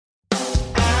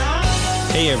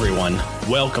Hey everyone,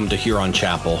 welcome to Huron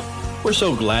Chapel. We're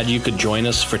so glad you could join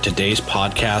us for today's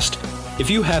podcast. If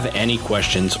you have any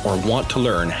questions or want to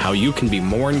learn how you can be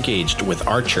more engaged with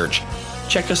our church,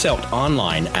 check us out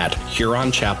online at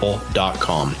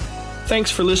huronchapel.com.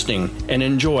 Thanks for listening and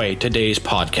enjoy today's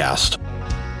podcast.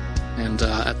 And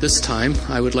at this time,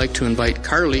 I would like to invite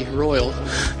Carly Royal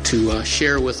to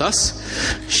share with us.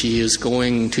 She is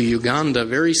going to Uganda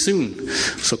very soon.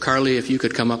 So Carly, if you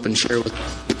could come up and share with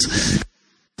us.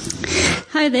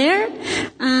 Hi there.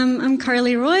 I'm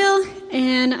Carly Royal,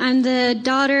 and I'm the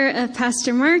daughter of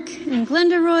Pastor Mark and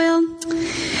Glenda Royal.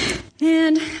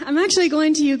 And I'm actually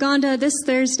going to Uganda this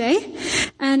Thursday.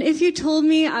 And if you told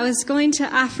me I was going to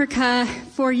Africa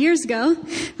 4 years ago,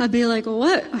 I'd be like, well,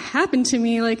 what happened to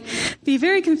me? Be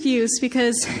very confused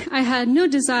because I had no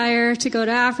desire to go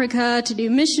to Africa to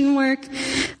do mission work.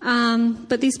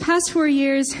 But these past 4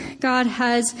 years, God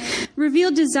has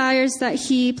revealed desires that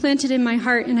He planted in my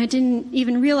heart, and I didn't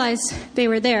even realize they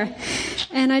were there.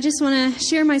 And I just want to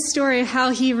share my story,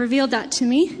 how He revealed that to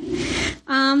me.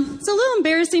 It's a little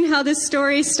embarrassing how this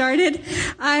story started.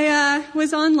 I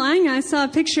was online, I saw a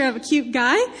picture of a cute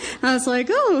guy. I was like,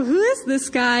 oh, who is this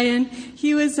guy? And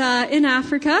he was in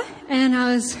Africa, and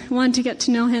I was wanting to get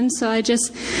to know him, so I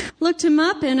just looked him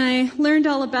up, and I learned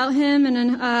all about him,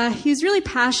 and he was really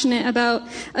passionate about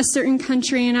a certain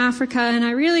country in Africa, and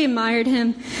I really admired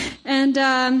him. And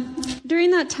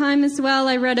during that time as well,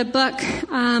 I read a book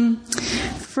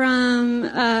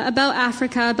about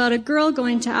Africa, about a girl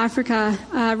going to Africa,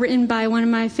 written by one of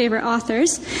my favorite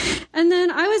authors. And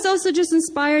then I was also just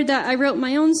inspired that I wrote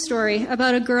my own story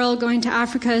about a girl going to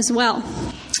Africa as well.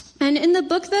 And in the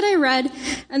book that I read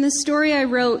and the story I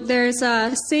wrote, there's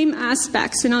same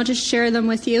aspects, and I'll just share them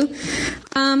with you.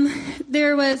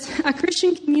 There was a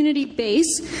Christian community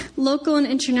base. Local and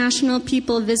international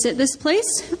people visit this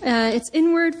place. It's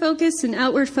inward focus and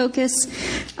outward focus.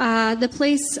 The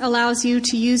place allows you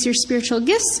to use your spiritual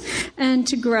gifts and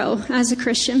to grow as a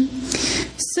Christian.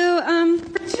 So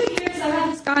for 2 years, I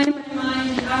had this guy in my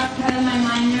mind, Africa in my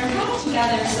mind, and they were all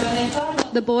together. So when I thought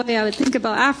about the boy, I would think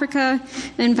about Africa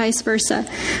and vice versa.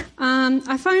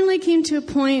 I finally came to a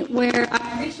point where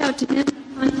I reached out to him,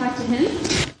 contacted him,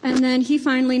 and then he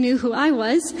finally knew who I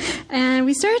was. And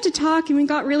we started to talk, and we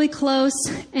got really close.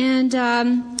 And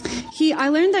I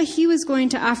learned that he was going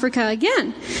to Africa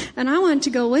again, and I wanted to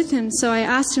go with him. So I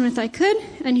asked him if I could,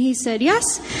 and he said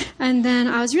yes. And then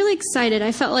I was really excited.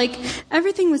 I felt like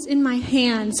everything was in my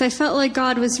hands. I felt like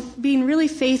God was being really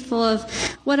faithful of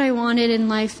what I wanted in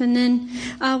life. And then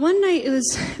one night it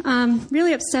was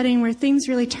really upsetting, where things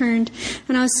really turned,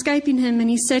 and I was Skyping him,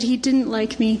 and he said he didn't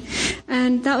like me.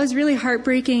 And that was really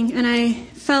heartbreaking, and I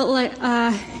felt like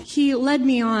he led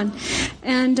me on.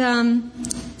 And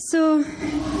so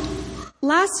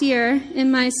last year,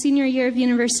 in my senior year of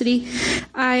university,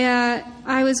 I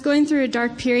was going through a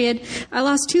dark period. I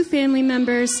lost 2 family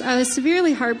members. I was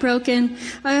severely heartbroken.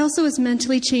 I also was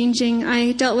mentally changing.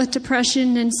 I dealt with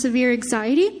depression and severe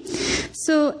anxiety.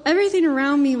 So everything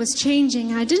around me was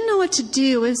changing. I didn't know what to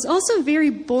do. It was also very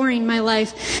boring, my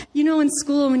life. You know, in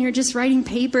school, when you're just writing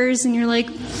papers and you're like,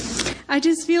 I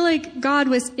just feel like God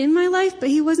was in my life, but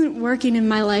He wasn't working in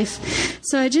my life.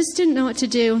 So I just didn't know what to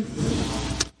do.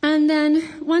 And then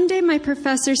one day my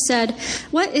professor said,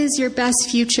 what is your best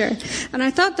future? And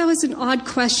I thought that was an odd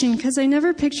question because I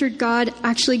never pictured God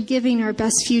actually giving our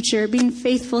best future, being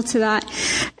faithful to that.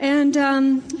 And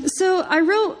so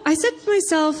I said to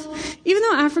myself, even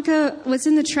though Africa was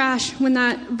in the trash when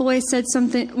that boy said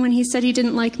something, when he said he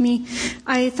didn't like me,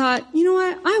 I thought, you know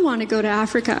what? I want to go to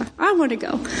Africa. I want to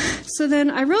go. So then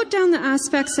I wrote down the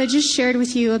aspects I just shared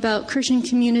with you about Christian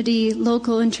community,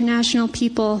 local, international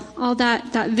people, all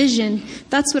that vision.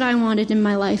 That's what I wanted in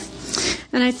my life.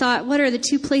 And I thought, what are the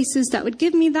 2 places that would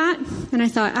give me that? And I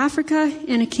thought Africa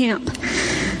and a camp.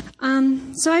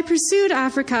 So I pursued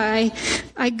Africa.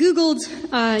 I Googled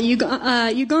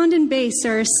Ugandan base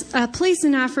or a place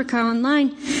in Africa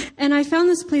online, and I found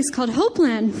this place called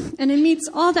Hopeland, and it meets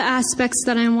all the aspects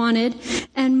that I wanted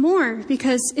and more,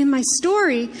 because in my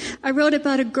story, I wrote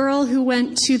about a girl who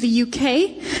went to the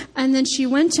UK, and then she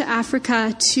went to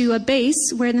Africa to a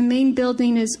base where the main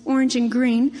building is orange and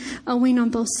green, a wing on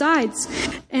both sides.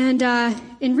 And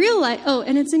in real life,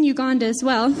 and it's in Uganda as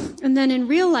well. And then in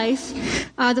real life,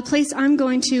 the place I'm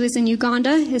going to is in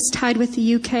Uganda. It's tied with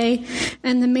the UK,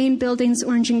 and the main building's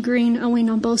orange and green, a wing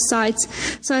on both sides.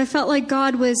 So I felt like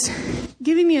God was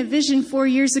giving me a vision 4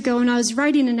 years ago, and I was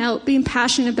writing it out, being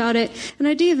passionate about it, and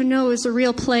I didn't even know it was a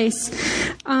real place.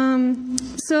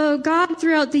 So God,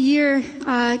 throughout the year,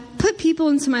 put people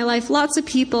into my life, lots of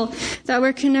people that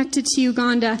were connected to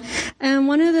Uganda. And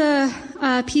one of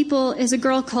the people is a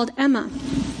girl called Emma.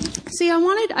 See,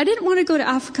 I didn't want to go to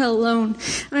Africa alone.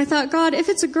 And I thought, God, if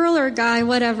it's a girl or a guy,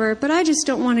 whatever, but I just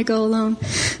don't want to go alone.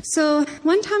 So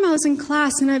one time I was in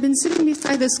class, and I've been sitting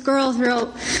beside this girl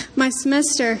throughout my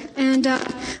semester. And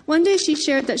one day she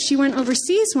shared that she went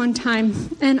overseas one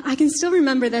time. And I can still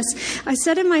remember this. I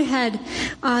said in my head,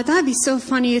 that'd be so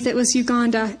funny if it was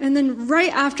Uganda. And then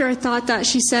right after I thought that,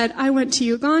 she said, I went to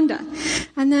Uganda.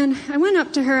 And then I went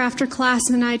up to her after class,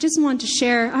 and I just wanted to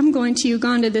share, I'm going to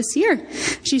Uganda this year.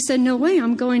 She said, no way,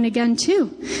 I'm going again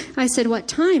too. I said, what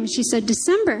time? She said,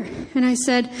 December. And I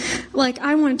said,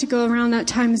 I wanted to go around that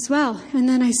time as well. And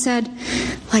then I said,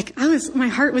 my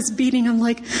heart was beating. I'm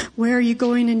like, where are you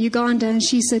going in Uganda? And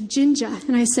she said, Jinja.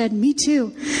 And I said, me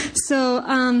too. So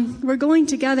we're going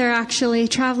together, actually,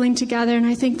 traveling together. And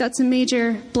I think that's a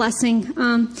major blessing.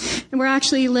 And we're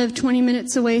actually live 20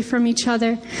 minutes away from each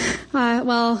other.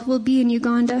 We'll be in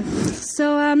Uganda.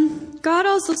 So God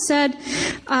also said,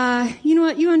 you know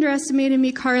what, you underestimated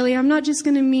me, Carly. I'm not just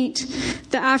going to meet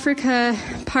the Africa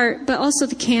part, but also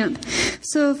the camp.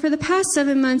 So for the past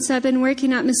 7 months, I've been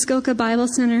working at Muskoka Bible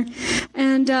Center.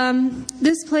 And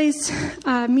this place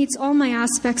meets all my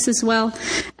aspects as well.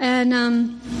 And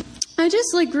I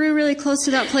just grew really close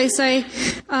to that place. I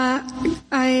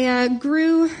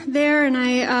grew there, and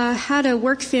I had a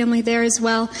work family there as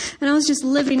well. And I was just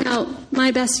living out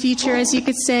my best future, as you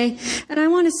could say. And I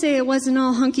want to say it wasn't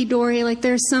all hunky-dory.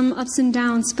 There's some ups and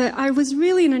downs, but I was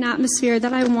really in an atmosphere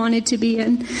that I wanted to be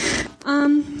in.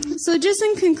 So just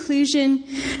in conclusion,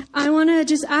 I want to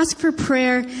just ask for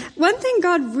prayer. One thing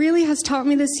God really has taught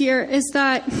me this year is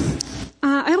that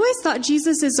I always thought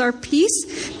Jesus is our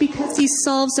peace because he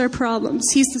solves our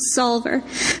problems. He's the solver.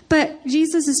 But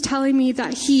Jesus is telling me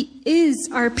that he is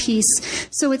our peace.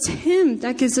 So it's him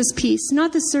that gives us peace,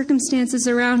 not the circumstances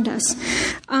around us.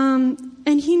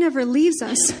 And he never leaves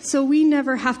us, so we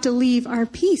never have to leave our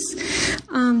peace.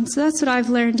 So that's what I've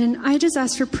learned. And I just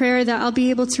ask for prayer that I'll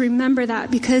be able to remember that,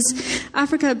 because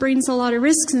Africa brings a lot of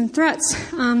risks and threats.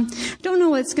 Don't know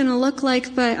what it's going to look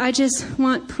like, but I just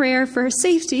want prayer for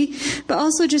safety, but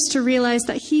also just to realize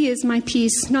that he is my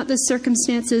peace, not the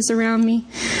circumstances around me.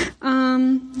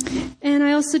 And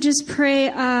I also just pray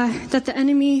that the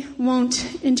enemy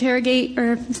won't interrogate,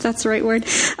 or if that's the right word,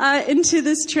 into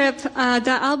this trip, that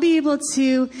I'll be able to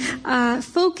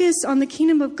focus on the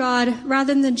kingdom of God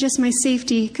rather than just my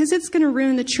safety, because it's going to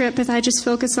ruin the trip if I just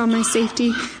focus on my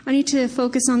safety. I need to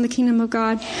focus on the kingdom of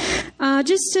God.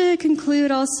 Just to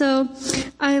conclude also,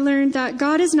 I learned that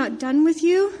God is not done with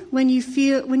you when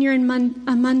you're in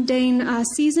a mundane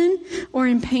season or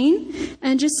in pain.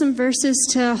 And just some verses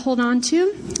to hold on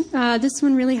to. This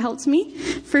one really helped me.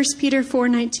 1 Peter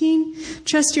 4:19,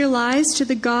 trust your lives to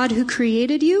the God who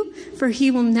created you, for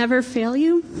he will never fail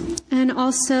you. And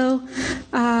also,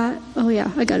 I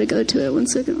got to go to it 1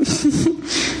 second.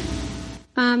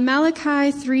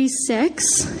 Malachi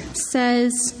 3:6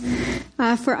 says,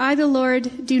 for I, the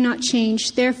Lord, do not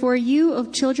change. Therefore, you, O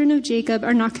children of Jacob,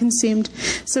 are not consumed.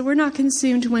 So we're not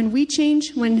consumed when we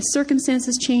change, when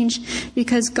circumstances change,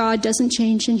 because God doesn't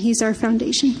change, and he's our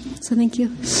foundation. So thank you.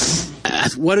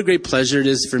 What a great pleasure it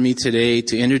is for me today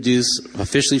to introduce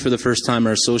officially for the first time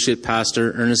our associate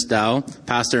pastor, Ernest Dow,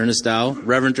 Pastor Ernest Dow,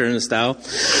 Reverend Ernest Dow.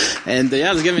 And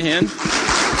let's give him a hand.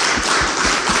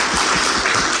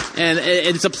 And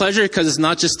it's a pleasure because it's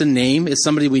not just a name. It's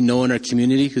somebody we know in our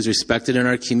community, who's respected in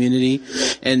our community.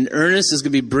 And Ernest is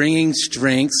going to be bringing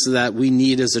strengths that we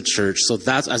need as a church. So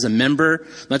that's, as a member,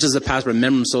 not just a pastor, but a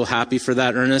member, I'm so happy for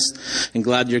that, Ernest. And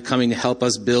glad you're coming to help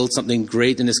us build something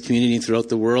great in this community and throughout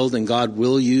the world. And God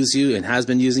will use you and has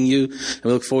been using you. And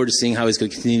we look forward to seeing how he's going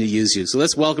to continue to use you. So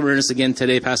let's welcome Ernest again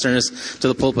today, Pastor Ernest, to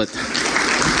the pulpit.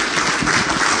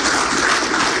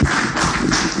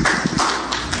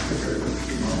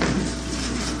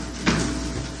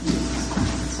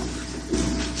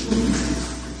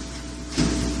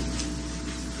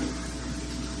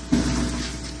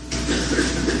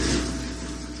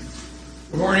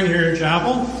 Here in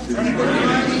chapel.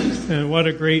 And what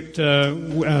a great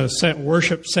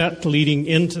worship set leading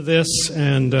into this.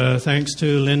 And thanks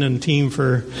to Lynn and team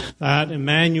for that.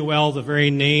 Emmanuel, the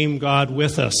very name, God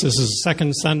with us. This is the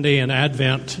second Sunday in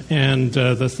Advent, and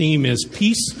the theme is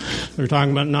peace. We're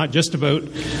talking about not just about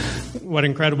what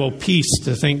incredible peace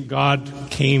to think God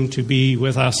came to be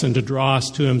with us and to draw us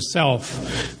to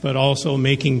himself, but also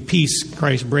making peace.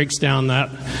 Christ breaks down that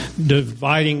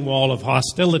dividing wall of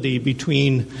hostility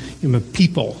between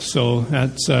people. So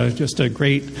that's just a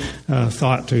great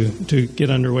thought to get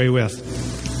underway with.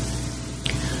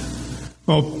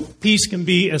 Well, Peace can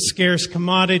be a scarce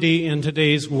commodity in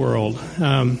today's world.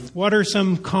 What are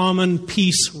some common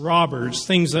peace robbers,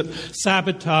 things that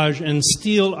sabotage and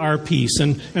steal our peace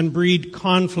and breed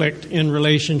conflict in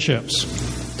relationships?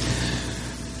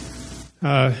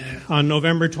 On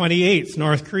November 28th,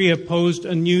 North Korea posed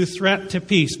a new threat to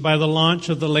peace by the launch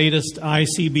of the latest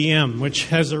ICBM, which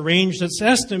has a range that's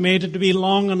estimated to be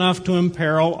long enough to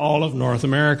imperil all of North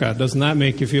America. Doesn't that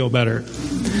make you feel better?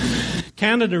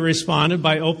 Canada responded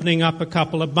by opening up a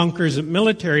couple of bunkers at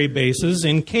military bases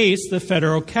in case the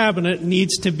federal cabinet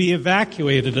needs to be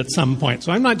evacuated at some point.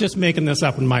 So I'm not just making this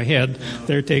up in my head.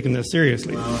 They're taking this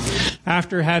seriously.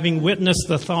 After having witnessed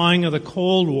the thawing of the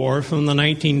Cold War from the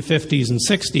 1950s and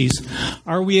 60s,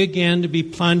 are we again to be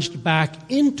plunged back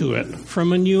into it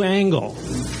from a new angle?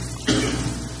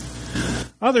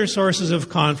 Other sources of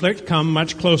conflict come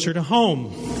much closer to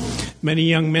home. Many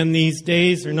young men these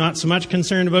days are not so much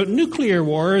concerned about nuclear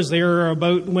war as they are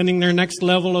about winning their next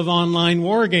level of online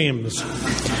war games.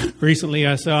 Recently,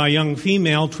 I saw a young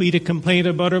female tweet a complaint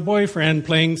about her boyfriend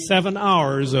playing 7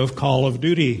 hours of Call of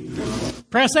Duty.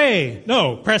 Press A.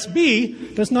 No, press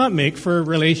B does not make for a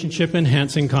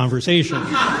relationship-enhancing conversation.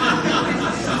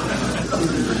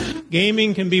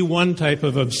 Gaming can be one type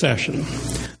of obsession.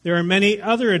 There are many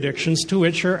other addictions to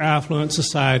which our affluent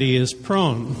society is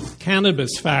prone.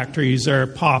 Cannabis factories are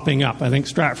popping up. I think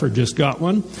Stratford just got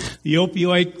one. The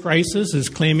opioid crisis is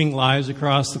claiming lives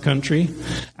across the country.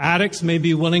 Addicts may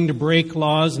be willing to break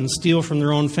laws and steal from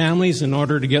their own families in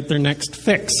order to get their next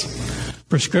fix.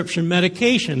 Prescription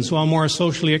medications, while more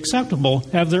socially acceptable,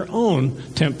 have their own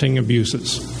tempting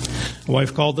abuses. A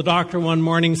wife called the doctor one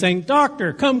morning saying,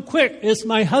 "Doctor, come quick, it's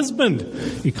my husband."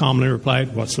 He calmly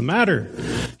replied, "What's the matter?"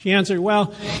 She answered,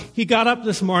 "Well, he got up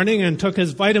this morning and took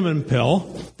his vitamin pill.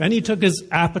 Then he took his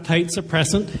appetite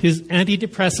suppressant, his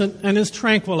antidepressant, and his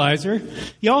tranquilizer.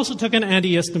 He also took an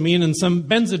antihistamine and some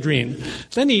Benzedrine.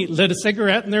 Then he lit a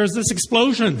cigarette and there was this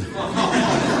explosion."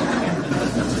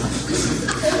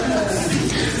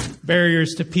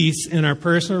 Barriers to peace in our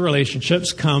personal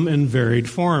relationships come in varied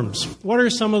forms. What are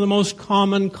some of the most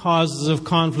common causes of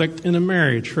conflict in a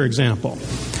marriage, for example?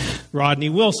 Rodney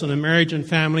Wilson, a marriage and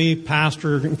family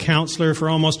pastor and counselor for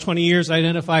almost 20 years,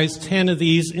 identifies 10 of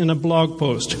these in a blog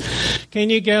post. Can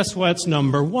you guess what's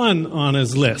number 1 on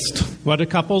his list? What do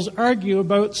couples argue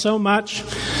about so much?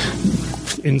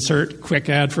 Insert quick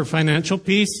ad for Financial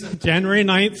Peace. January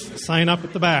 9th, sign up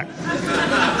at the back.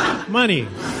 Money.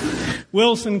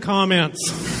 Wilson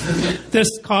comments, this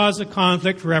cause of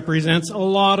conflict represents a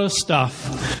lot of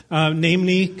stuff,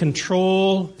 namely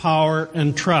control, power,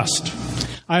 and trust.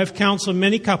 I have counseled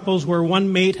many couples where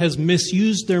one mate has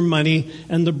misused their money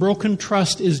and the broken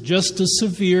trust is just as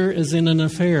severe as in an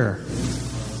affair.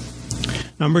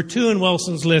 Number 2 in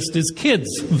Wilson's list is kids,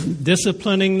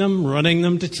 disciplining them, running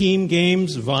them to team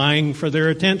games, vying for their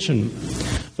attention.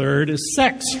 Third is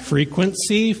sex,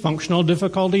 frequency, functional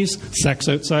difficulties, sex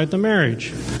outside the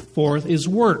marriage. Fourth is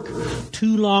work,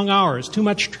 too long hours, too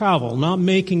much travel, not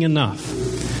making enough.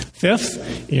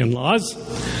 Fifth, in-laws.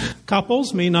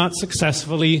 Couples may not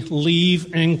successfully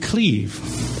leave and cleave.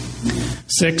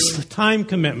 Sixth, time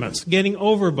commitments, getting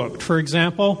overbooked. For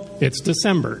example, it's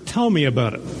December. Tell me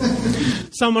about it.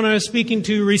 Someone I was speaking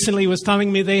to recently was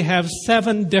telling me they have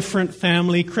 7 different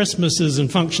family Christmases and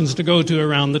functions to go to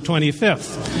around the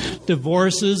 25th.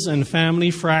 Divorces and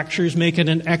family fractures make it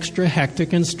an extra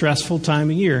hectic and stressful time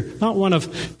of year, not one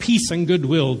of peace and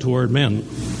goodwill toward men.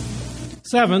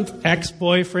 7th,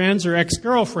 ex-boyfriends or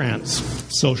ex-girlfriends.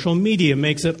 Social media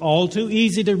makes it all too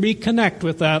easy to reconnect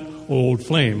with that old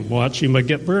flame. Watch, you might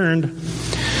get burned.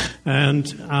 And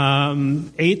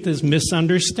 8th is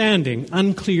misunderstanding,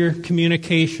 unclear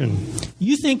communication.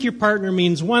 You think your partner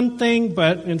means one thing,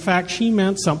 but in fact she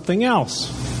meant something else.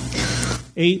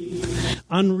 8th,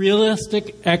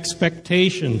 unrealistic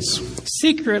expectations.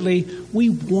 Secretly, we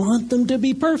want them to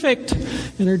be perfect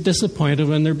and are disappointed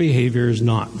when their behavior is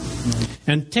not.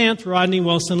 And 10th, Rodney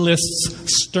Wilson lists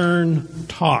stern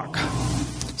talk.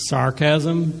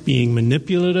 Sarcasm, being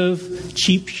manipulative,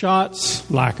 cheap shots,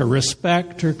 lack of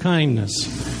respect or kindness.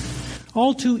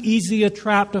 All too easy a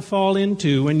trap to fall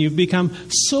into when you've become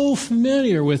so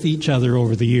familiar with each other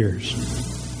over the years.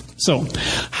 So,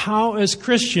 how as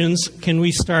Christians can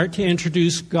we start to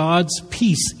introduce God's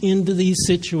peace into these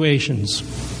situations?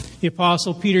 The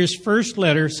Apostle Peter's first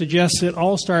letter suggests it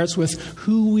all starts with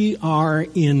who we are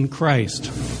in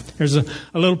Christ. There's a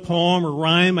little poem or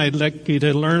rhyme I'd like you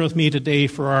to learn with me today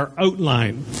for our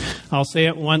outline. I'll say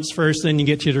it once first, then you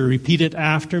get you to repeat it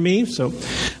after me. So,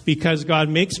 because God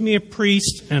makes me a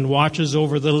priest and watches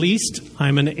over the least,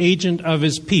 I'm an agent of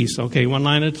his peace. Okay, one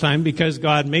line at a time. Because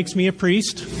God makes me a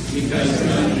priest.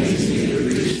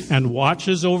 And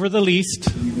watches over the least.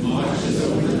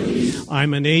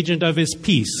 I'm an agent of his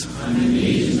peace.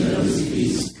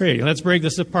 Great. Let's break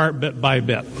this apart bit by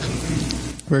bit.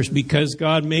 First, because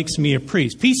God makes me a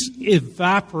priest. Peace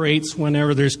evaporates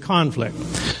whenever there's conflict.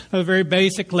 At a very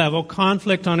basic level,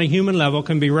 conflict on a human level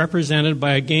can be represented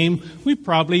by a game we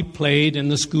probably played in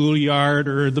the schoolyard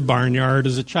or the barnyard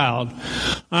as a child.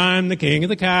 I'm the king of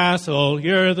the castle,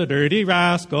 you're the dirty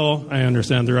rascal. I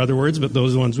understand there are other words, but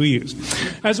those are the ones we use.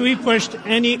 As we pushed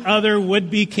any other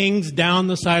would-be kings down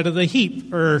the side of the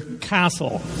heap or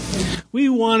castle. We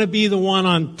want to be the one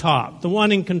on top, the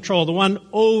one in control, the one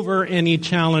over any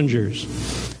challengers.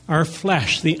 Our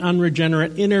flesh, the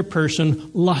unregenerate inner person,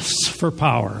 lusts for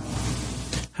power.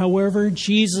 However,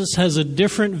 Jesus has a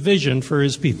different vision for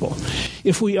his people.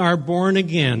 If we are born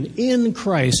again in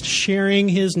Christ, sharing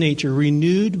his nature,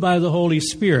 renewed by the Holy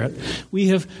Spirit, we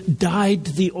have died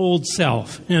to the old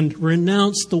self and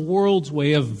renounced the world's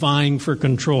way of vying for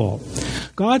control.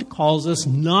 God calls us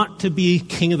not to be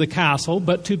king of the castle,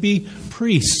 but to be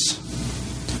priests.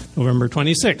 November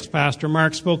 26th, Pastor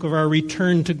Mark spoke of our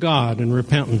return to God and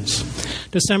repentance.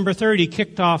 December 30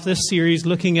 kicked off this series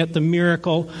looking at the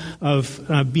miracle of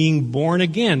being born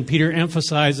again. Peter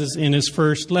emphasizes in his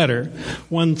first letter,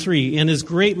 1:3, in his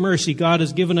great mercy, God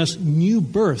has given us new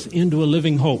birth into a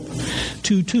living hope.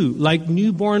 2:2, like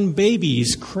newborn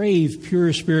babies crave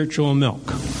pure spiritual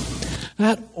milk.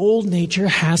 That old nature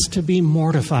has to be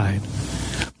mortified.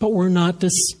 But we're not to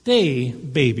stay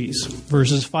babies.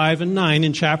 Verses 5 and 9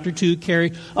 in chapter 2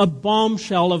 carry a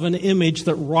bombshell of an image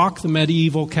that rocked the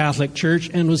medieval Catholic Church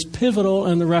and was pivotal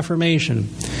in the Reformation.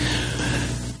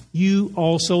 You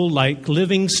also, like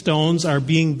living stones, are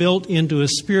being built into a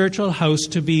spiritual house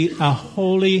to be a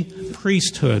holy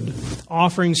priesthood,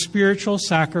 offering spiritual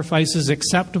sacrifices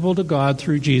acceptable to God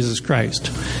through Jesus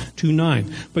Christ. 2:9.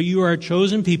 But you are a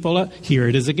chosen people, here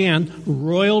it is again,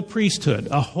 royal priesthood,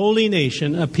 a holy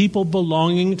nation, a people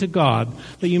belonging to God,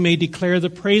 that you may declare the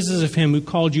praises of him who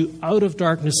called you out of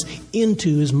darkness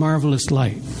into his marvelous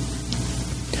light.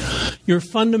 Your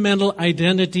fundamental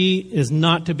identity is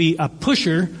not to be a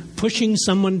pusher, pushing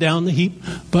someone down the heap,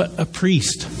 but a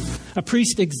priest. A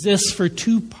priest exists for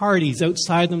two parties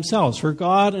outside themselves, for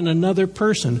God and another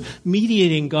person,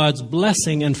 mediating God's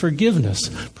blessing and forgiveness,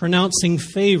 pronouncing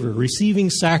favor, receiving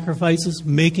sacrifices,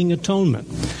 making atonement.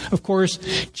 Of course,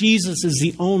 Jesus is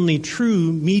the only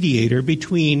true mediator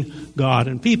between God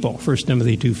and people, 1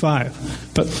 Timothy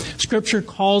 2:5. But Scripture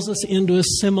calls us into a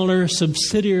similar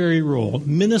subsidiary role,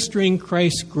 ministering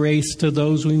Christ's grace to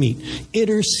those we meet,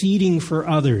 interceding for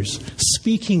others,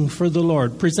 speaking for the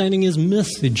Lord, presenting his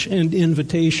message and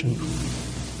invitation.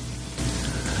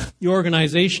 The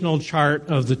organizational chart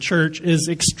of the church is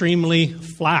extremely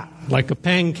flat, like a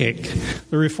pancake.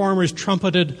 The Reformers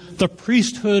trumpeted the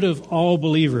priesthood of all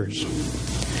believers.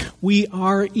 We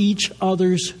are each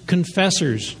other's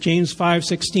confessors, James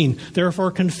 5:16.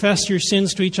 Therefore confess your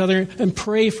sins to each other and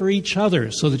pray for each other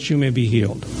so that you may be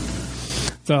healed.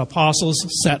 The apostles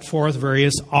set forth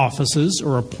various offices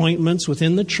or appointments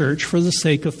within the church for the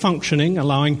sake of functioning,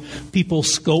 allowing people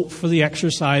scope for the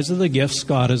exercise of the gifts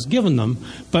God has given them,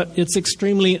 but it's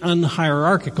extremely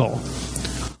unhierarchical.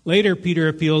 Later, Peter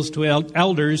appeals to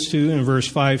elders to, in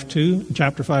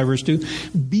chapter 5, verse 2,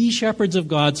 be shepherds of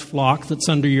God's flock that's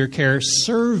under your care,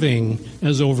 serving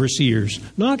as overseers,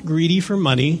 not greedy for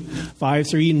money,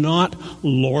 5:3, not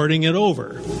lording it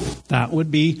over. That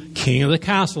would be king of the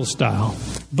castle style,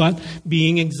 but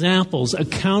being examples,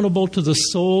 accountable to the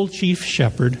sole chief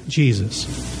shepherd, Jesus.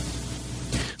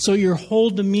 So your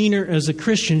whole demeanor as a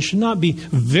Christian should not be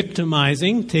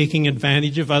victimizing, taking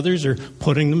advantage of others, or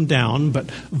putting them down, but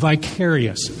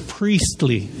vicarious,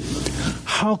 priestly.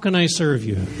 How can I serve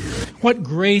you? What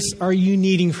grace are you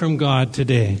needing from God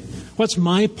today? What's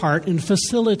my part in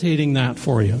facilitating that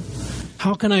for you?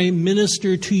 How can I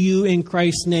minister to you in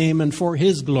Christ's name and for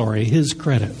his glory, his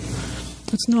credit?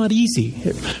 It's not easy.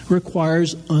 It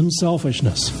requires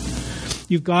unselfishness.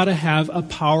 You've got to have a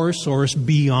power source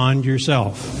beyond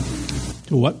yourself.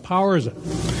 What power is it?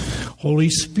 Holy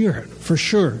Spirit, for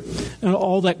sure. And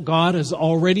all that God has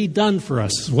already done for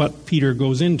us is what Peter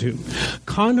goes into.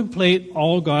 Contemplate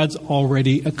all God's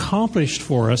already accomplished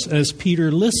for us as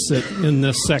Peter lists it in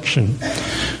this section.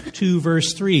 2,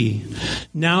 verse 3.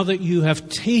 Now that you have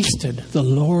tasted, the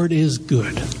Lord is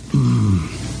good.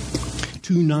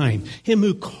 2:9. Him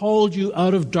who called you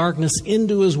out of darkness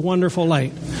into his wonderful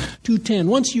light. 2:10.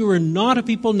 Once you were not a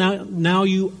people, now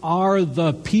you are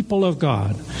the people of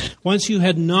God. Once you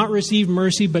had not received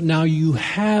mercy, but now you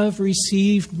have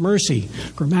received mercy.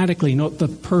 Grammatically, note the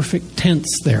perfect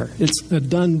tense there. It's a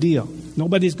done deal.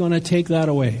 Nobody's going to take that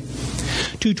away.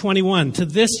 2:21. To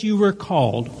this you were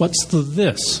called. What's the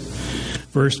this?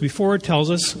 Verse before tells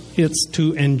us it's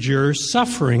to endure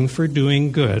suffering for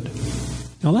doing good.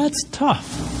 Now that's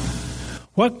tough.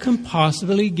 What can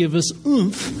possibly give us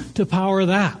oomph to power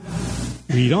that?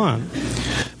 Read on.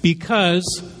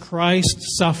 Because Christ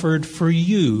suffered for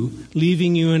you,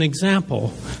 leaving you an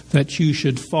example that you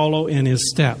should follow in his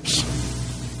steps.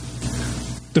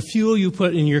 The fuel you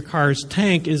put in your car's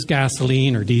tank is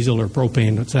gasoline or diesel or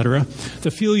propane, etc.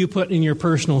 The fuel you put in your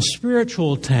personal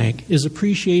spiritual tank is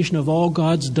appreciation of all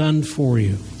God's done for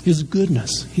you. His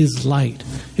goodness, his light,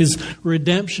 his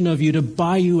redemption of you to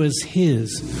buy you as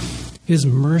his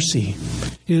mercy,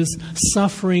 his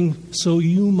suffering so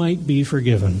you might be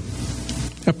forgiven.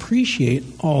 Appreciate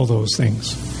all those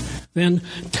things. Then,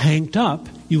 tanked up,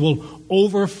 you will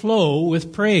overflow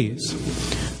with praise.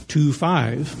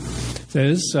 2:5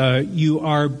 says, you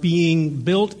are being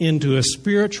built into a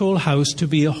spiritual house to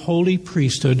be a holy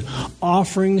priesthood,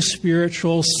 offering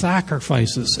spiritual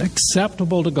sacrifices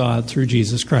acceptable to God through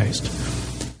Jesus Christ.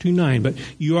 2:9, but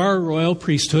you are a royal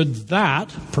priesthood that,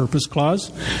 purpose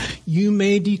clause, you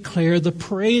may declare the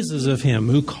praises of him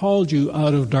who called you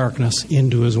out of darkness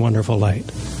into his wonderful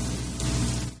light.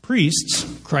 Priests,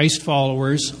 Christ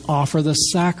followers, offer the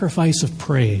sacrifice of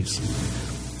praise.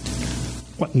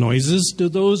 What noises do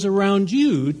those around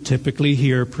you typically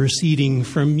hear proceeding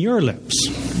from your lips?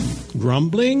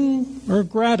 Grumbling or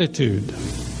gratitude?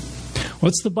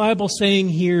 What's the Bible saying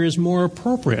here is more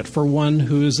appropriate for one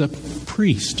who is a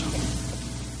priest?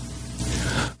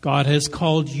 God has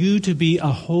called you to be a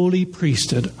holy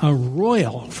priesthood, a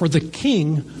royal for the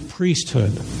king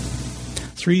priesthood.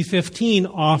 3:15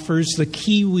 offers the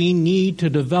key we need to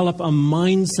develop a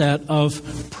mindset of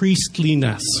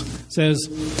priestliness. It says,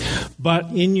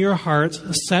 but in your hearts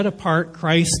set apart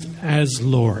Christ as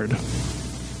Lord.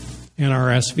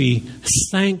 NRSV,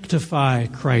 sanctify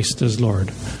Christ as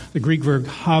Lord. The Greek verb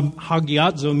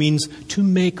hagiazo means to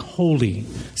make holy.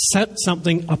 Set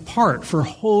something apart for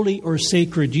holy or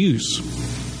sacred use.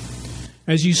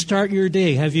 As you start your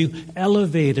day, have you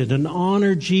elevated and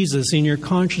honored Jesus in your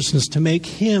consciousness to make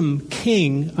him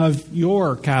king of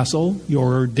your castle,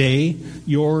 your day,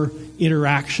 your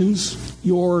interactions,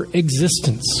 your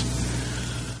existence?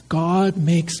 God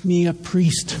makes me a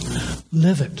priest.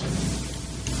 Live it.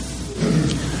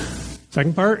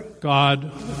 Second part,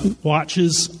 God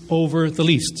watches over the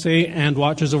least. Say, and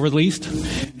watches over the least.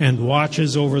 And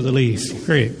watches over the least.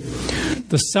 Great.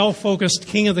 The self-focused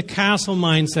king of the castle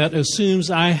mindset assumes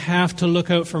I have to look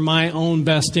out for my own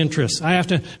best interests. I have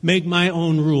to make my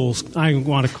own rules. I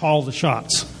want to call the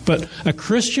shots. But a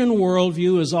Christian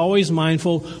worldview is always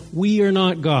mindful, we are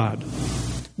not God.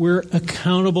 We're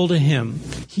accountable to him.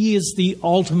 He is the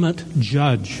ultimate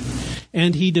judge.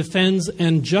 And he defends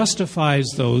and justifies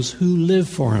those who live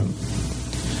for him.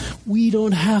 We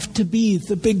don't have to be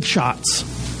the big shots,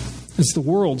 as the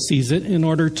world sees it, in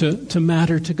order to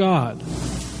matter to God.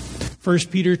 1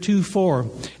 Peter 2:4,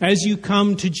 as you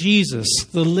come to Jesus,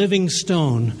 the living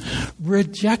stone,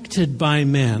 rejected by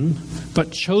men,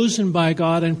 but chosen by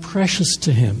God and precious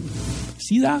to him.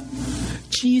 See that?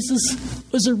 Jesus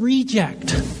was a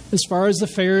reject as far as the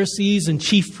Pharisees and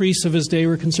chief priests of his day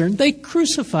were concerned. They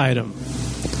crucified him.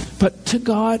 But to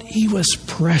God, he was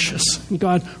precious. And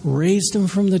God raised him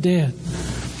from the dead.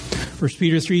 1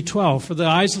 Peter 3:12, for the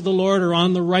eyes of the Lord are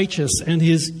on the righteous, and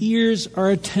his ears are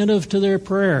attentive to their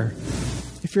prayer.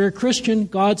 If you're a Christian,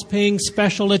 God's paying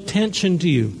special attention to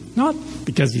you. Not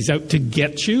because he's out to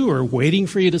get you or waiting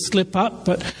for you to slip up,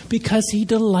 but because he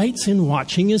delights in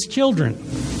watching his children.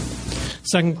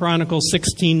 2 Chronicles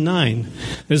 16:9.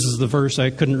 This is the verse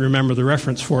I couldn't remember the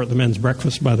reference for at the men's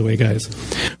breakfast, by the way, guys.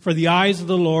 For the eyes of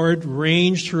the Lord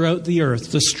range throughout the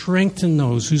earth to strengthen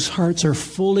those whose hearts are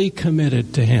fully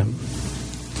committed to him.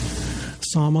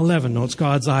 Psalm 11 notes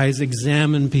God's eyes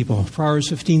examine people. Proverbs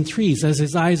 15:3 says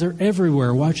his eyes are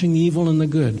everywhere, watching the evil and the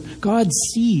good. God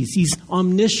sees. He's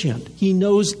omniscient. He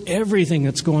knows everything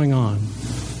that's going on.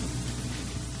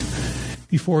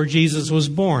 Before Jesus was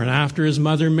born, after his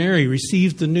mother Mary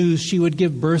received the news she would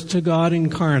give birth to God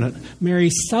incarnate, Mary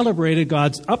celebrated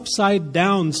God's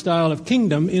upside-down style of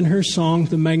kingdom in her song,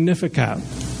 the Magnificat.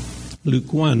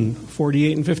 Luke 1,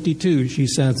 48 and 52, she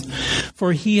says,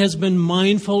 "For he has been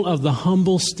mindful of the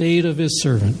humble state of his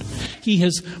servant. He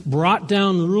has brought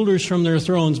down rulers from their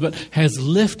thrones, but has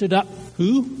lifted up,"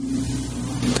 who?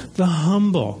 The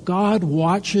humble. God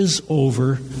watches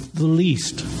over the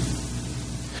least.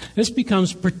 This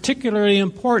becomes particularly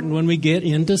important when we get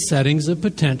into settings of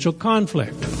potential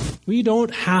conflict. We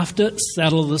don't have to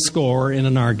settle the score in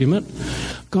an argument.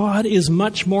 God is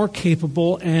much more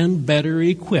capable and better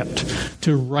equipped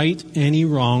to right any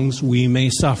wrongs we may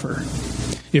suffer.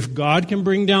 If God can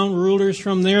bring down rulers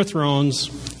from their thrones,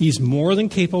 he's more than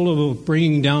capable of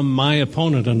bringing down my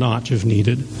opponent a notch if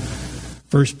needed.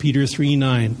 1 Peter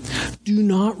 3:9, "Do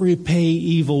not repay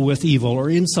evil with evil or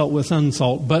insult with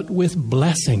insult, but with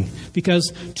blessing,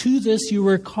 because to this you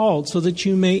were called, so that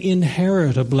you may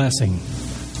inherit a blessing."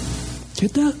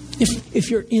 Get that? If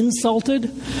you're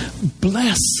insulted,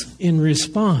 bless in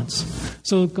response.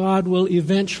 So God will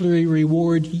eventually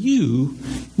reward you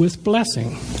with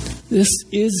blessing. This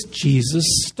is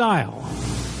Jesus' style.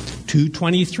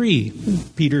 2:23,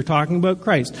 Peter talking about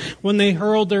Christ. "When they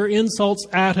hurled their insults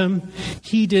at him,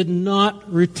 he did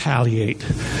not retaliate."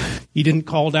 He didn't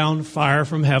call down fire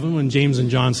from heaven when James and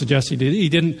John suggested he did. He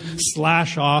didn't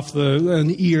slash off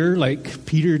an ear like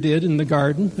Peter did in the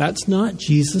garden. That's not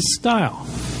Jesus' style.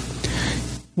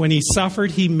 When he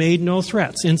suffered, he made no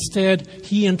threats. Instead,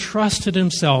 he entrusted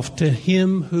himself to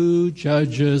him who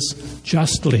judges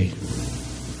justly.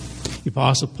 The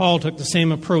Apostle Paul took the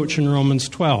same approach in Romans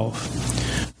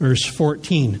 12, verse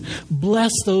 14.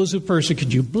 "Bless those who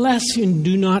persecute you. Bless and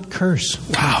do not curse."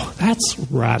 Wow, that's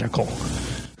radical.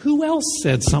 Who else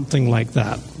said something like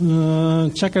that?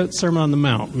 Check out Sermon on the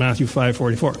Mount, Matthew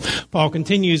 5:44. Paul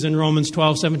continues in Romans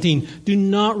 12:17. "Do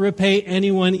not repay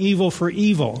anyone evil for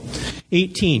evil."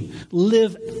 18.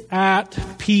 "Live at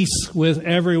peace with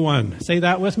everyone." Say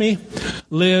that with me.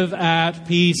 Live at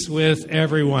peace with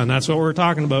everyone. That's what we're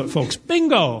talking about, folks.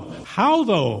 Bingo! How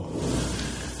though?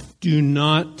 "Do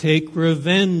not take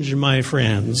revenge, my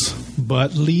friends,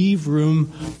 but leave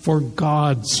room for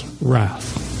God's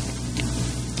wrath."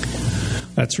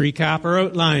 Let's recap our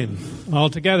outline all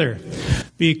together.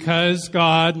 Because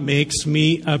God makes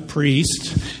me a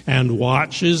priest and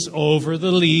watches over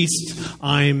the least,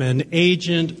 I'm an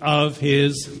agent of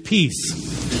his peace.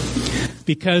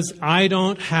 Because I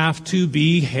don't have to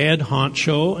be head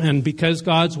honcho, and because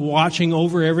God's watching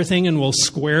over everything and will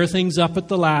square things up at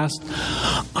the last,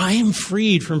 I am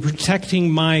freed from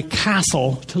protecting my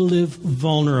castle to live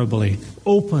vulnerably,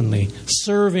 openly,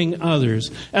 serving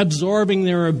others, absorbing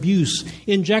their abuse,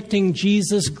 injecting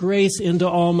Jesus' grace into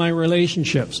all my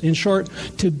relationships. In short,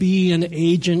 to be an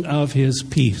agent of his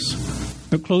peace.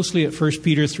 Look closely at 1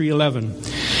 Peter 3:11.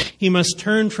 He must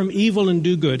turn from evil and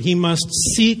do good. He must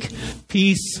seek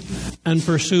peace and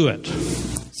pursue it.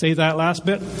 Say that last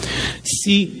bit.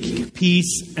 Seek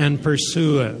peace and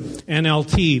pursue it.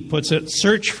 NLT puts it,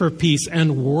 search for peace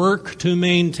and work to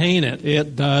maintain it.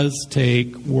 It does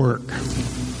take work.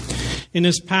 In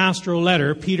his pastoral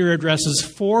letter, Peter addresses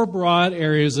 4 broad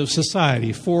areas of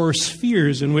society, 4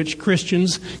 spheres in which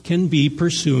Christians can be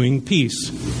pursuing peace.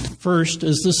 First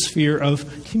is the sphere of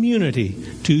community,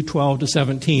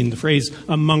 2:12-17, the phrase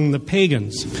among the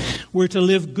pagans. We're to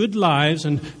live good lives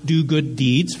and do good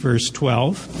deeds, verse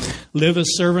 12. Live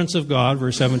as servants of God,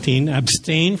 verse 17.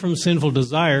 Abstain from sinful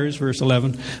desires, verse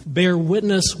 11. Bear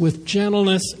witness with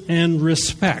gentleness and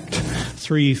respect,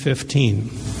 3:15.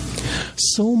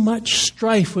 So much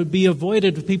strife would be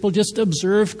avoided if people just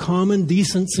observed common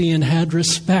decency and had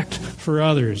respect for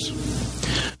others.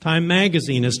 Time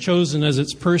magazine has chosen as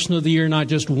its person of the year not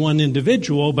just one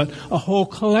individual, but a whole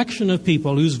collection of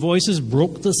people whose voices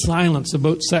broke the silence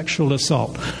about sexual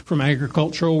assault, from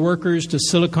agricultural workers to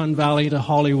Silicon Valley to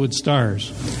Hollywood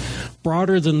stars.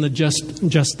 Broader than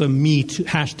just the Me Too,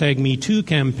 #MeToo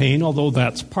campaign, although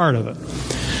that's part of it.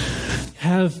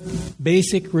 Have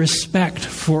basic respect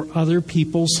for other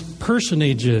people's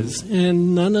personages,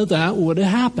 and none of that would have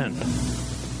happened.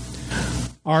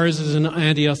 Ours is an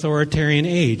anti-authoritarian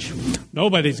age.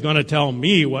 Nobody's going to tell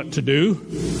me what to do.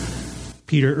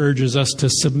 Peter urges us to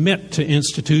submit to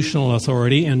institutional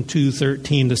authority in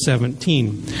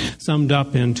 2:13-17. Summed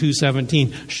up in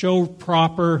 2:17, show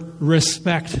proper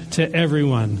respect to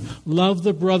everyone. Love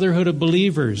the brotherhood of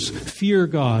believers. Fear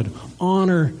God.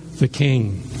 Honor the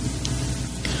king.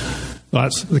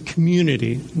 That's the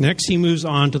community. Next, he moves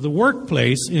on to the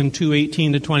workplace in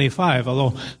 2:18-25,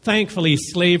 although thankfully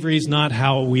slavery is not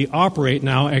how we operate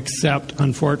now, except,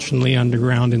 unfortunately,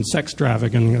 underground in sex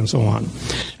trafficking and so on.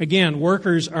 Again,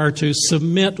 workers are to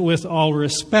submit with all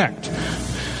respect.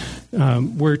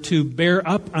 We're to bear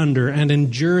up under and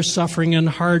endure suffering and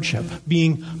hardship,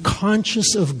 being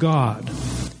conscious of God.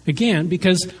 Again,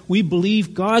 because we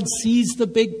believe God sees the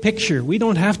big picture. We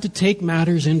don't have to take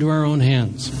matters into our own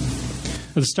hands.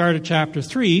 At the start of chapter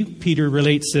 3, Peter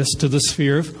relates this to the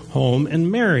sphere of home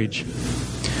and marriage.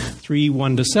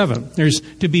 3:1-7. There's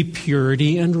to be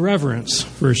purity and reverence,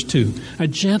 verse 2. A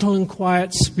gentle and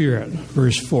quiet spirit,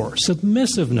 verse 4.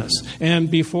 Submissiveness.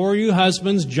 And before you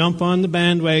husbands jump on the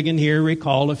bandwagon here,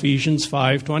 recall Ephesians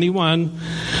 5:21.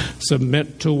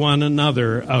 Submit to one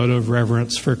another out of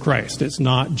reverence for Christ. It's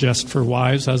not just for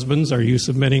wives. Husbands, are you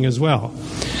submitting as well?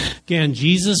 Again,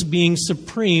 Jesus being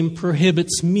supreme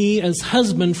prohibits me as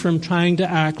husband from trying to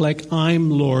act like I'm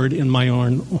Lord in my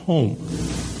own home.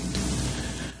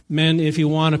 Men, if you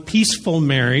want a peaceful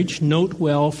marriage, note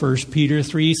well 1 Peter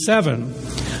 3:7.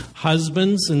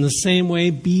 Husbands, in the same way,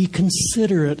 be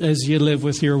considerate as you live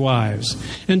with your wives,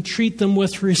 and treat them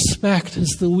with respect as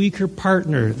the weaker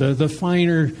partner, the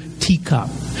finer teacup,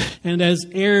 and as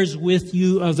heirs with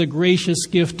you of the gracious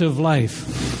gift of life.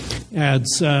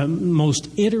 Adds most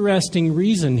interesting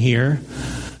reason here,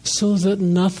 so that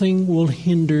nothing will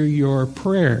hinder your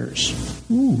prayers.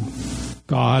 Ooh.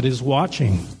 God is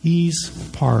watching. He's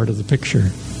part of the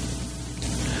picture.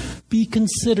 Be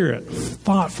considerate,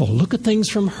 thoughtful. Look at things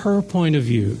from her point of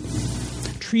view.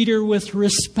 Treat her with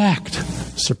respect.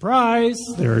 Surprise!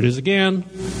 There it is again.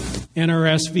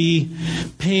 NRSV,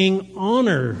 paying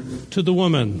honor to the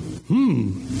woman.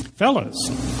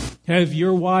 Fellas, have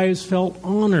your wives felt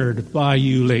honored by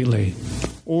you lately?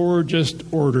 Or just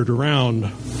ordered around?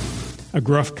 A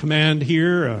gruff command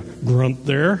here, a grunt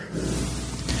there.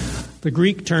 The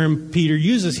Greek term Peter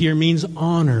uses here means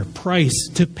honor, price,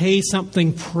 to pay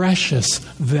something precious,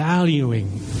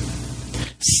 valuing.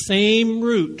 Same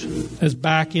root as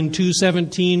back in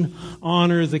 2:17,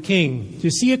 honor the king. Do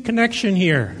you see a connection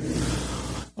here?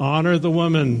 Honor the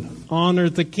woman,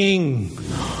 honor the king.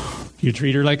 Do you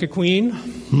treat her like a queen?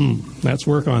 Let's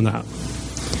work on that.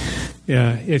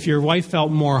 Yeah, if your wife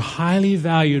felt more highly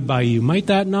valued by you, might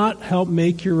that not help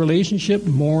make your relationship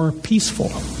more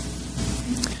peaceful?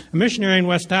 A missionary in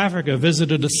West Africa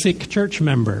visited a sick church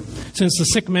member. Since the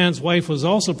sick man's wife was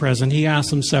also present, he asked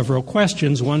them several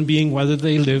questions, one being whether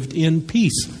they lived in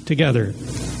peace together.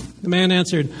 The man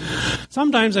answered,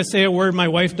 "Sometimes I say a word my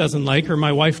wife doesn't like, or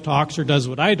my wife talks or does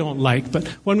what I don't like, but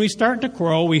when we start to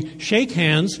quarrel, we shake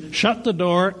hands, shut the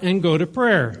door, and go to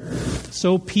prayer.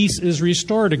 So peace is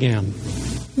restored again."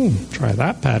 Try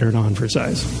that pattern on for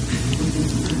size.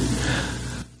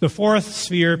 The fourth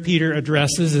sphere Peter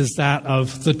addresses is that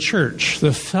of the church,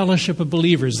 the fellowship of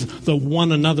believers, the one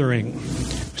anothering.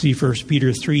 See 1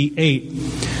 Peter 3:8.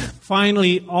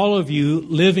 Finally, all of you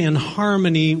live in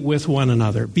harmony with one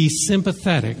another. Be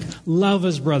sympathetic, love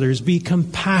as brothers, be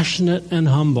compassionate and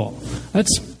humble.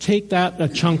 Let's take that a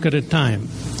chunk at a time.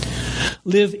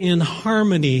 Live in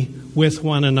harmony with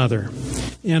one another.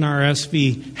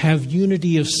 NRSV, have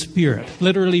unity of spirit.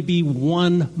 Literally be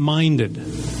one-minded.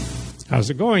 How's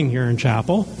it going here in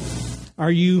chapel?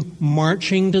 Are you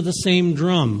marching to the same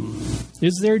drum?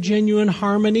 Is there genuine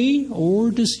harmony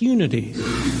or disunity?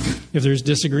 If there's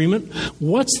disagreement,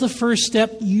 what's the first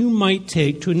step you might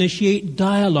take to initiate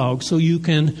dialogue so you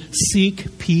can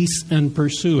seek peace and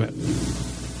pursue it?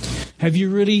 Have you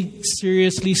really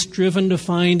seriously striven to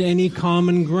find any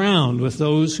common ground with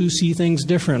those who see things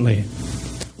differently?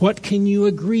 What can you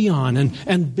agree on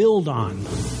and build on?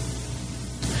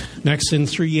 Next in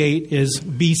 3:8 is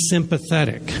be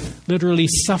sympathetic, literally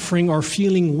suffering or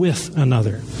feeling with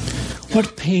another.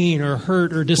 What pain or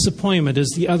hurt or disappointment is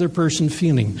the other person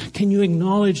feeling? Can you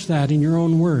acknowledge that in your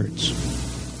own words?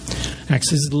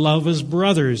 Next is love as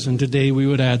brothers, and today we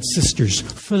would add sisters.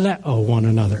 Phileo one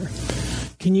another.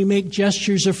 Can you make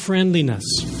gestures of friendliness?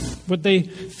 Would they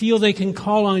feel they can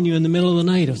call on you in the middle of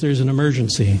the night if there's an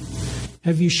emergency?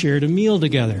 Have you shared a meal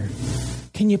together?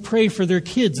 Can you pray for their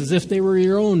kids as if they were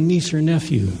your own niece or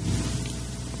nephew?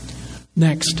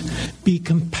 Next, be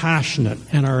compassionate,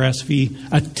 NRSV,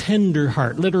 a tender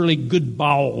heart, literally good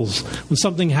bowels. When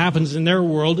something happens in their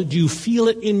world, do you feel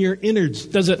it in your innards?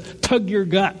 Does it tug your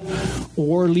gut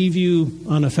or leave you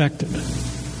unaffected?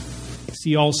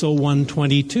 See also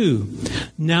 122.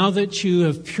 Now that you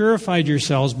have purified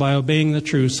yourselves by obeying the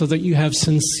truth, so that you have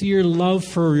sincere love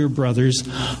for your brothers,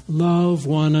 love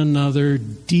one another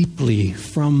deeply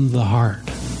from the heart.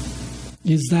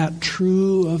 Is that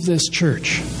true of this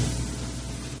church?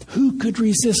 Who could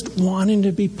resist wanting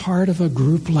to be part of a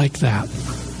group like that?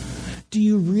 Do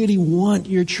you really want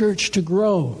your church to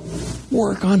grow?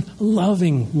 Work on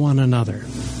loving one another.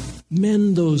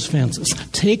 Mend those fences.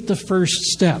 Take the first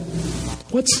step.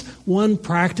 One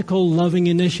practical, loving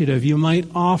initiative you might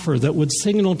offer that would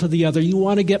signal to the other you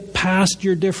want to get past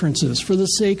your differences for the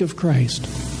sake of Christ.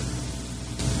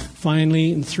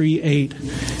 Finally, in 3:8,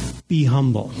 be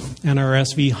humble.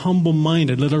 NRSV,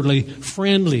 humble-minded, literally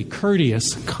friendly,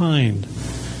 courteous, kind.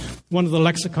 One of the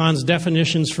lexicon's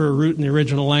definitions for a root in the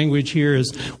original language here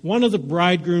is one of the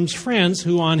bridegroom's friends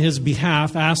who on his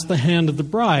behalf asked the hand of the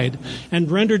bride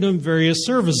and rendered him various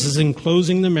services in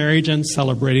closing the marriage and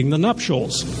celebrating the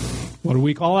nuptials. What do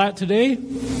we call that today?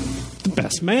 The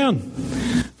best man.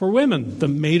 For women, the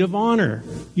maid of honor,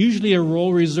 usually a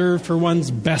role reserved for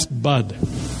one's best bud.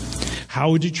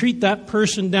 How would you treat that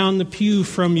person down the pew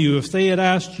from you if they had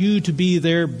asked you to be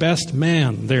their best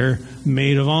man, their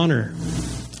maid of honor?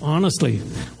 Honestly,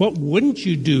 what wouldn't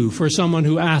you do for someone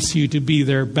who asks you to be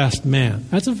their best man?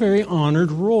 That's a very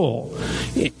honored role,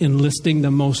 enlisting the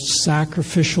most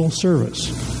sacrificial service.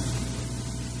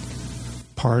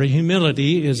 Part of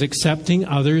humility is accepting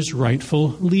others'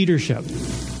 rightful leadership.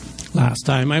 Last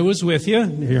time I was with you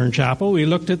here in chapel, we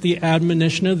looked at the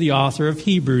admonition of the author of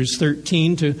Hebrews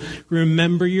 13 to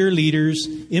remember your leaders,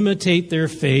 imitate their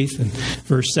faith, and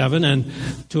verse 7, and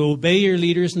to obey your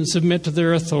leaders and submit to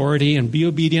their authority and be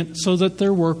obedient so that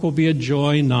their work will be a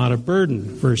joy, not a burden,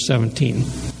 verse 17.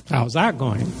 How's that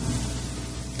going?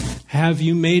 Have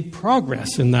you made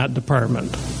progress in that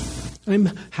department?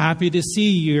 I'm happy to see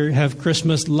you have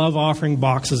Christmas love offering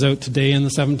boxes out today on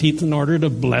the 17th in order to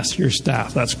bless your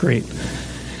staff. That's great.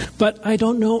 But I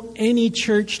don't know any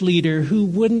church leader who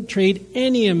wouldn't trade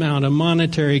any amount of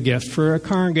monetary gift for a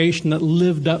congregation that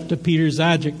lived up to Peter's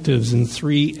adjectives in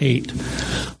 3:8.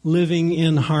 Living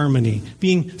in harmony,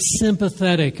 being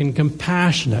sympathetic and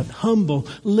compassionate, humble,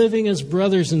 living as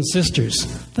brothers and sisters.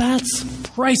 That's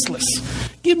priceless.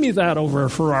 Give me that over a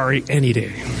Ferrari any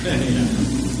day.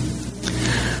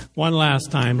 One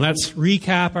last time. Let's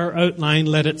recap our outline.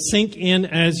 Let it sink in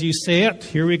as you say it.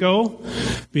 Here we go.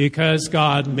 Because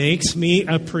God makes me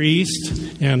a priest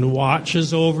and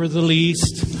watches over the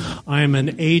least, I am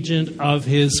an agent of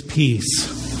His peace.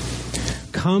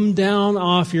 Come down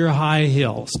off your high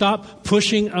hill. Stop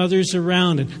pushing others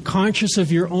around and conscious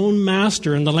of your own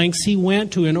master and the lengths He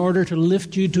went to in order to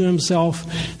lift you to Himself.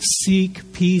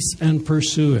 Seek peace and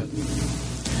pursue it.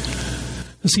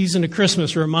 The season of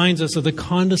Christmas reminds us of the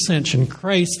condescension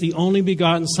Christ, the only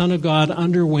begotten Son of God,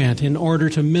 underwent in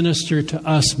order to minister to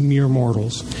us mere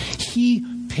mortals. He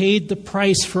paid the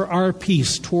price for our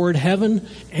peace toward heaven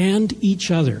and each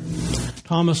other.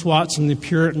 Thomas Watson, the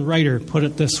Puritan writer, put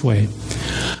it this way: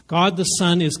 God the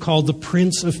Son is called the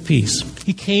Prince of Peace.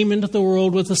 He came into the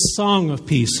world with a song of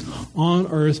peace. On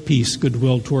earth, peace,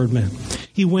 goodwill toward men.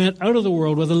 He went out of the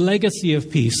world with a legacy of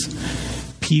peace.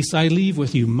 Peace I leave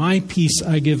with you, my peace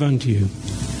I give unto you.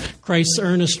 Christ's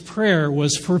earnest prayer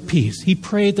was for peace. He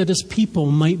prayed that His people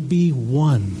might be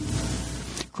one.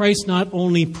 Christ not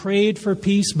only prayed for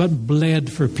peace, but bled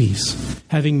for peace,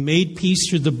 having made peace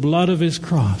through the blood of His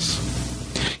cross.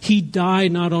 He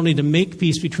died not only to make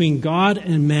peace between God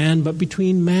and man, but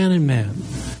between man and man.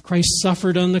 Christ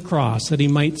suffered on the cross that He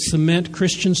might cement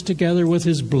Christians together with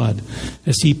His blood.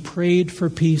 As He prayed for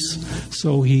peace,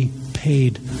 so He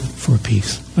paid for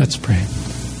peace. Let's pray.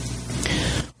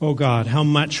 Oh God, how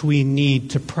much we need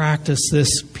to practice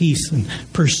this peace and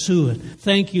pursue it.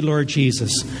 Thank you, Lord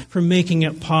Jesus, for making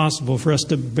it possible for us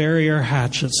to bury our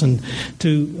hatchets and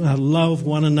to love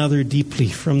one another deeply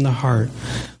from the heart.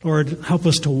 Lord, help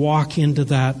us to walk into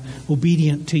that,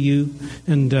 obedient to you,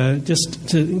 and just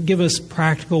to give us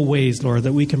practical ways, Lord,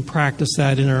 that we can practice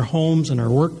that in our homes, in our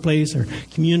workplace, our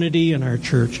community, and our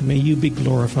church. And may you be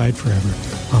glorified forever.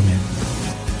 Amen.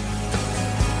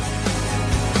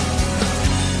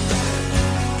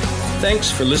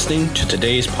 Thanks for listening to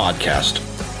today's podcast.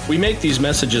 We make these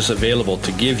messages available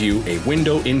to give you a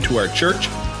window into our church,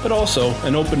 but also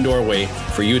an open doorway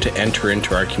for you to enter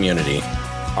into our community.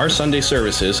 Our Sunday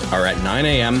services are at 9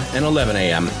 a.m. and 11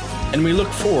 a.m., and we look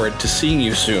forward to seeing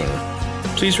you soon.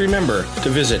 Please remember to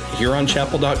visit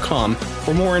HuronChapel.com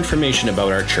for more information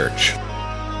about our church.